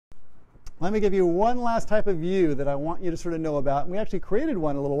let me give you one last type of view that I want you to sort of know about. And we actually created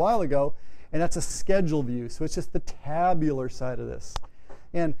one a little while ago, and that's a schedule view. So it's just the tabular side of this.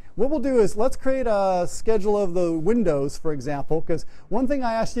 And what we'll do is let's create a schedule of the windows, for example, because one thing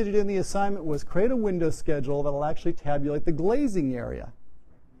I asked you to do in the assignment was create a window schedule that will actually tabulate the glazing area.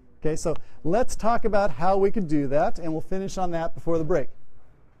 Okay, so let's talk about how we could do that, and we'll finish on that before the break.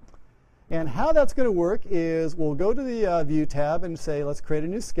 And how that's going to work is we'll go to the View tab and say, let's create a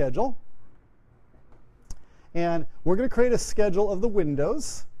new schedule. And we're going to create a schedule of the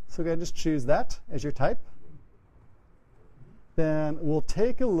windows. So go ahead and just choose that as your type. Then we'll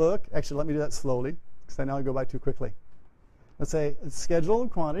take a look. Actually, let me do that slowly, because I know I go by too quickly. Let's say schedule of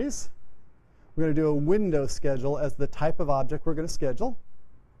quantities. We're going to do a window schedule as the type of object we're going to schedule.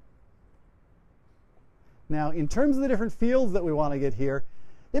 Now, in terms of the different fields that we want to get here,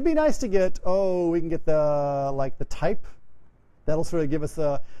 it'd be nice to get, we can get the type. That'll sort of give us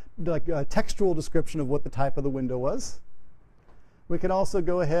a textual description of what the type of the window was. We can also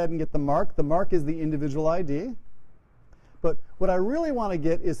go ahead and get the mark. The mark is the individual ID. But what I really want to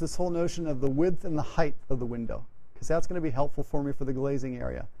get is this whole notion of the width and the height of the window, because that's going to be helpful for me for the glazing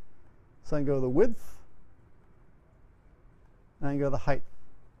area. So I can go to the width, and I can go to the height.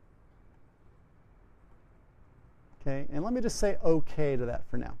 Okay, and let me just say OK to that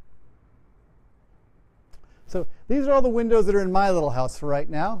for now. So these are all the windows that are in my little house for right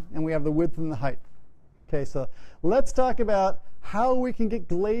now, and we have the width and the height. Okay, so let's talk about how we can get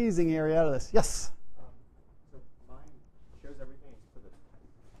glazing area out of this. Yes? So mine shows everything for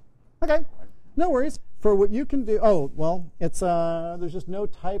the Okay, no worries. For what you can do, it's there's just no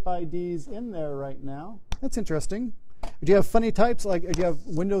type IDs in there right now. That's interesting. Do you have funny types? Like, do you have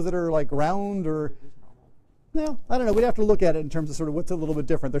windows that are like round or? No, I don't know. We'd have to look at it in terms of sort of what's a little bit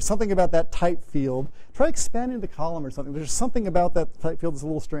different. There's something about that type field. Try expanding the column or something. There's something about that type field that's a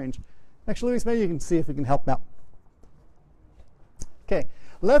little strange. Actually, Luis, maybe you can see if we can help out. Okay,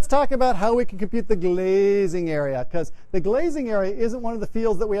 let's talk about how we can compute the glazing area, because the glazing area isn't one of the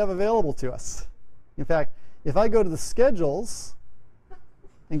fields that we have available to us. In fact, if I go to the schedules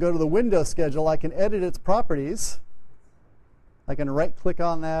and go to the window schedule, I can edit its properties. I can right-click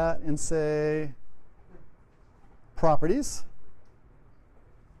on that and say Properties,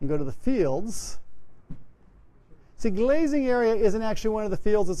 and go to the fields. See, glazing area isn't actually one of the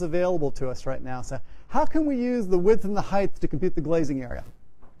fields that's available to us right now. So how can we use the width and the height to compute the glazing area?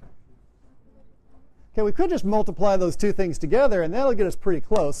 Okay, we could just multiply those two things together, and that'll get us pretty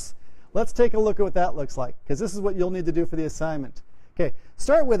close. Let's take a look at what that looks like, because this is what you'll need to do for the assignment. Okay,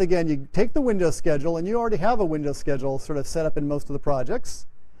 start with, again, you take the window schedule, and you already have a window schedule sort of set up in most of the projects.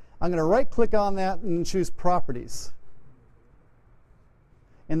 I'm going to right-click on that and choose Properties.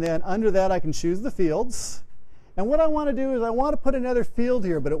 And then under that, I can choose the fields. And what I want to do is I want to put another field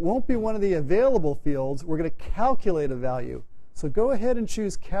here, but it won't be one of the available fields. We're going to calculate a value. So go ahead and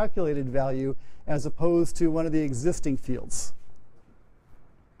choose Calculated Value as opposed to one of the existing fields.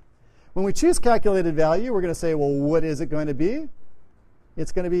 When we choose Calculated Value, we're going to say, well, what is it going to be?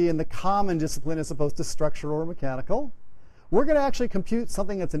 It's going to be in the common discipline as opposed to structural or mechanical. We're going to actually compute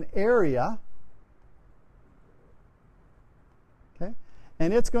something that's an area. Okay?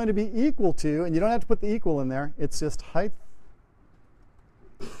 And it's going to be equal to, and you don't have to put the equal in there, it's just height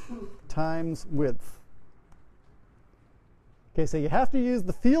times width. Okay, so you have to use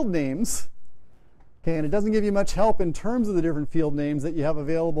the field names. Okay, and it doesn't give you much help in terms of the different field names that you have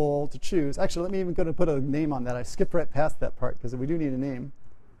available to choose. Actually, let me even go and put a name on that. I skipped right past that part because we do need a name.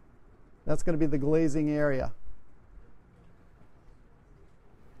 That's going to be the glazing area.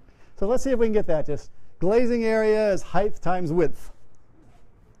 So let's see if we can get that. Just glazing area is height times width.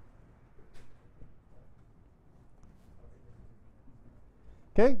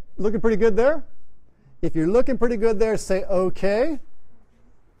 Okay, looking pretty good there? If you're looking pretty good there, say OK.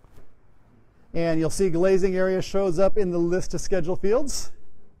 And you'll see glazing area shows up in the list of schedule fields.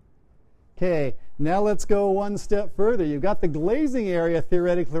 Okay, now let's go one step further. You've got the glazing area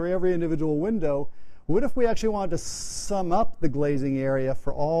theoretically for every individual window. What if we actually wanted to sum up the glazing area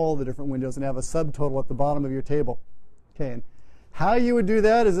for all the different windows and have a subtotal at the bottom of your table? Okay, and how you would do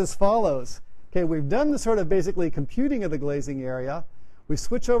that is as follows. Okay, we've done the sort of basically computing of the glazing area. We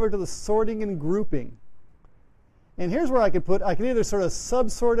switch over to the sorting and grouping. And here's where I could either sort of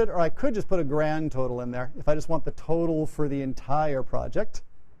subsort it, or I could just put a grand total in there if I just want the total for the entire project.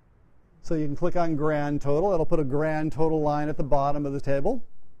 So you can click on grand total. It'll put a grand total line at the bottom of the table.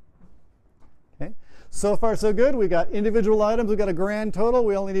 Okay. So far, so good. We've got individual items. We've got a grand total.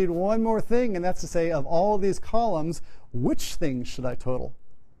 We only need one more thing, and that's to say, of all of these columns, which things should I total?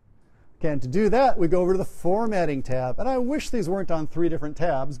 Okay, and to do that, we go over to the Formatting tab. And I wish these weren't on 3 different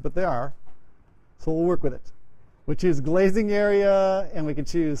tabs, but they are. So we'll work with it. We choose glazing area, and we can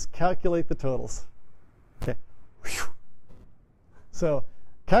choose calculate the totals. Okay. So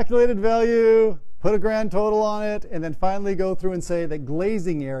calculated value, put a grand total on it, and then finally go through and say that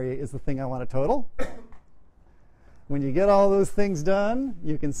glazing area is the thing I want to total. When you get all those things done,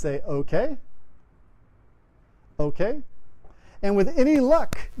 you can say OK. OK. And with any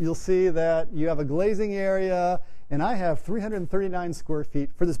luck, you'll see that you have a glazing area, and I have 339 square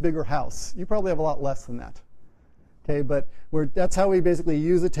feet for this bigger house. You probably have a lot less than that. Okay, but that's how we basically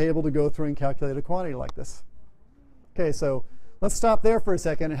use a table to go through and calculate a quantity like this. Okay, so let's stop there for a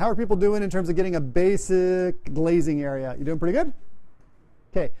second. And how are people doing in terms of getting a basic glazing area? You doing pretty good?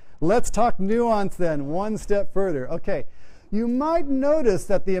 Okay, let's talk nuance then, one step further. Okay, you might notice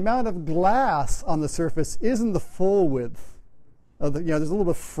that the amount of glass on the surface isn't the full width of the, there's a little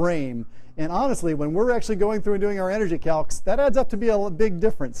bit of frame. And honestly, when we're actually going through and doing our energy calcs, that adds up to be a big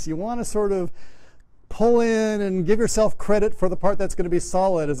difference. You want to sort of pull in and give yourself credit for the part that's going to be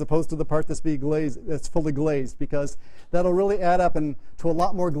solid as opposed to the part that's fully glazed, because that'll really add up to a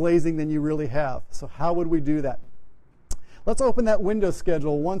lot more glazing than you really have. So how would we do that? Let's open that window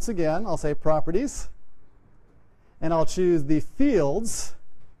schedule once again. I'll say Properties, and I'll choose the Fields.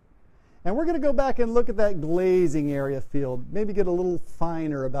 And we're going to go back and look at that glazing area field, maybe get a little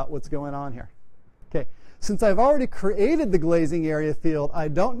finer about what's going on here. Okay. Since I've already created the glazing area field, I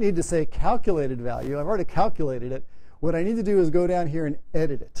don't need to say calculated value. I've already calculated it. What I need to do is go down here and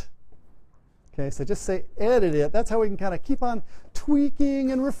edit it. Okay, so just say edit it. That's how we can kind of keep on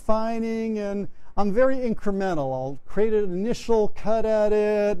tweaking and refining, and I'm very incremental. I'll create an initial cut at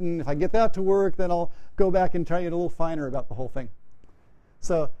it, and if I get that to work, then I'll go back and try to get a little finer about the whole thing.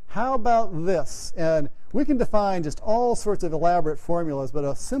 So how about this? And we can define just all sorts of elaborate formulas, but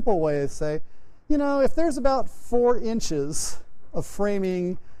a simple way is say, if there's about 4 inches of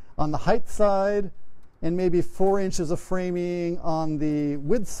framing on the height side and maybe 4 inches of framing on the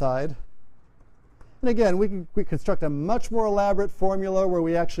width side, and again, we construct a much more elaborate formula where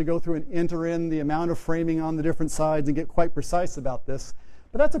we actually go through and enter in the amount of framing on the different sides and get quite precise about this.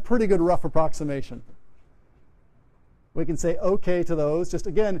 But that's a pretty good rough approximation. We can say OK to those, just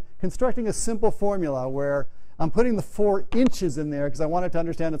again, constructing a simple formula where I'm putting the 4 inches in there because I want it to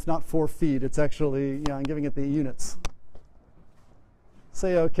understand it's not 4 feet. It's actually, I'm giving it the units.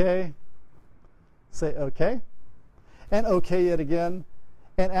 Say OK. Say OK. And OK yet again.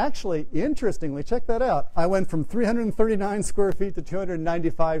 And actually, interestingly, check that out. I went from 339 square feet to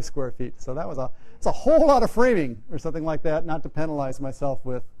 295 square feet. So it's a whole lot of framing or something like that, not to penalize myself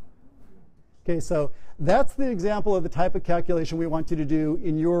with. Okay, so that's the example of the type of calculation we want you to do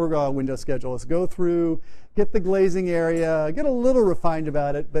in your window schedule. Is go through, get the glazing area, get a little refined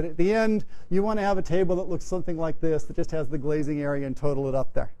about it, but at the end, you want to have a table that looks something like this, that just has the glazing area and total it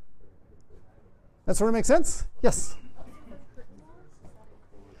up there. That sort of makes sense? Yes?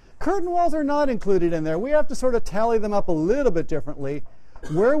 Curtain walls are not included in there. We have to sort of tally them up a little bit differently.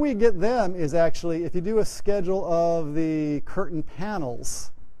 Where we get them is actually, if you do a schedule of the curtain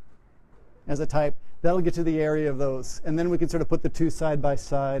panels as a type, that'll get to the area of those. And then we can sort of put the two side by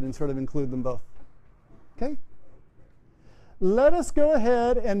side and sort of include them both. Okay? Let us go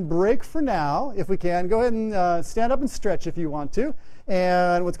ahead and break for now, if we can. Go ahead and stand up and stretch if you want to.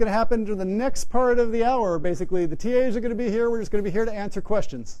 And what's going to happen to the next part of the hour, basically, the TAs are going to be here. We're just going to be here to answer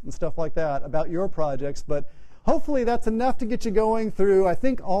questions and stuff like that about your projects. But hopefully that's enough to get you going through, I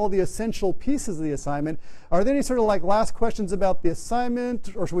think, all the essential pieces of the assignment. Are there any sort of like last questions about the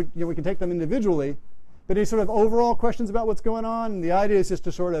assignment? Or should we can take them individually. But any sort of overall questions about what's going on? And the idea is just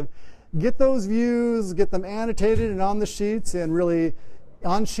to sort of get those views, get them annotated and on the sheets, and really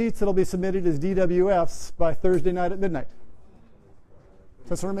on sheets that'll be submitted as DWFs by Thursday night at midnight. Does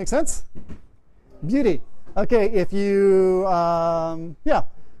that sort of make sense? Beauty. Okay, if you,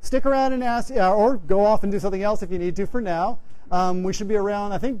 stick around and ask, or go off and do something else if you need to for now. We should be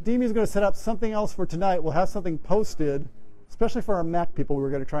around. I think Demi's going to set up something else for tonight. We'll have something posted, especially for our Mac people. We're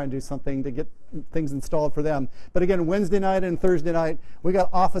going to try and do something to get things installed for them. But again, Wednesday night and Thursday night, we got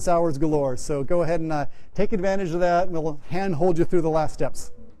office hours galore. So go ahead and take advantage of that, and we'll hand hold you through the last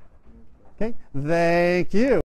steps. Okay? Thank you.